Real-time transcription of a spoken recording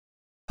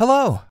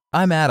Hello,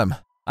 I'm Adam.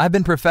 I've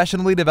been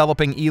professionally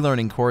developing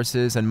e-learning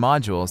courses and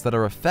modules that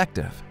are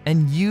effective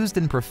and used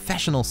in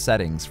professional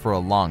settings for a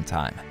long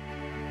time.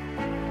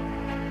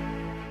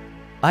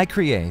 I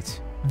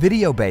create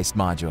video-based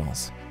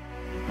modules,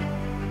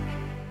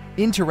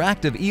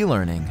 interactive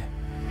e-learning,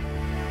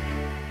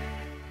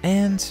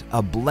 and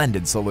a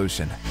blended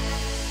solution.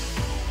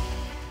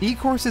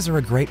 E-courses are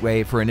a great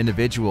way for an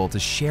individual to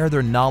share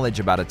their knowledge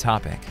about a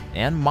topic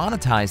and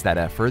monetize that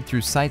effort through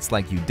sites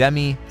like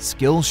Udemy,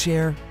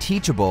 Skillshare,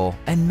 Teachable,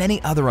 and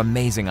many other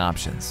amazing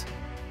options.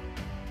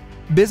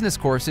 Business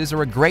courses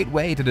are a great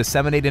way to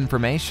disseminate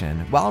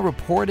information while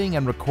reporting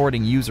and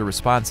recording user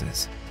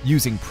responses.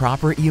 Using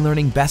proper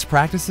e-learning best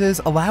practices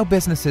allow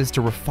businesses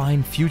to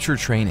refine future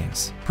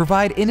trainings,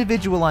 provide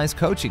individualized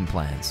coaching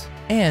plans,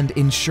 and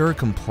ensure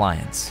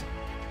compliance.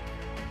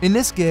 In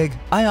this gig,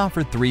 I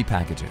offer 3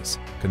 packages: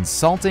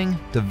 consulting,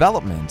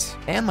 development,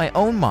 and my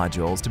own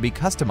modules to be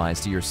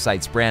customized to your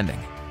site's branding.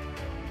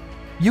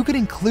 You can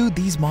include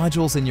these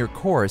modules in your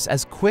course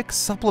as quick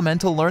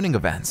supplemental learning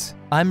events.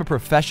 I'm a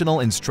professional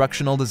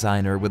instructional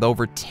designer with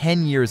over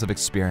 10 years of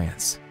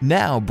experience,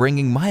 now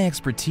bringing my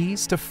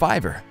expertise to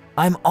Fiverr.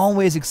 I'm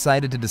always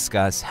excited to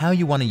discuss how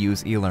you want to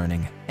use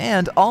e-learning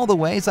and all the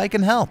ways I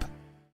can help.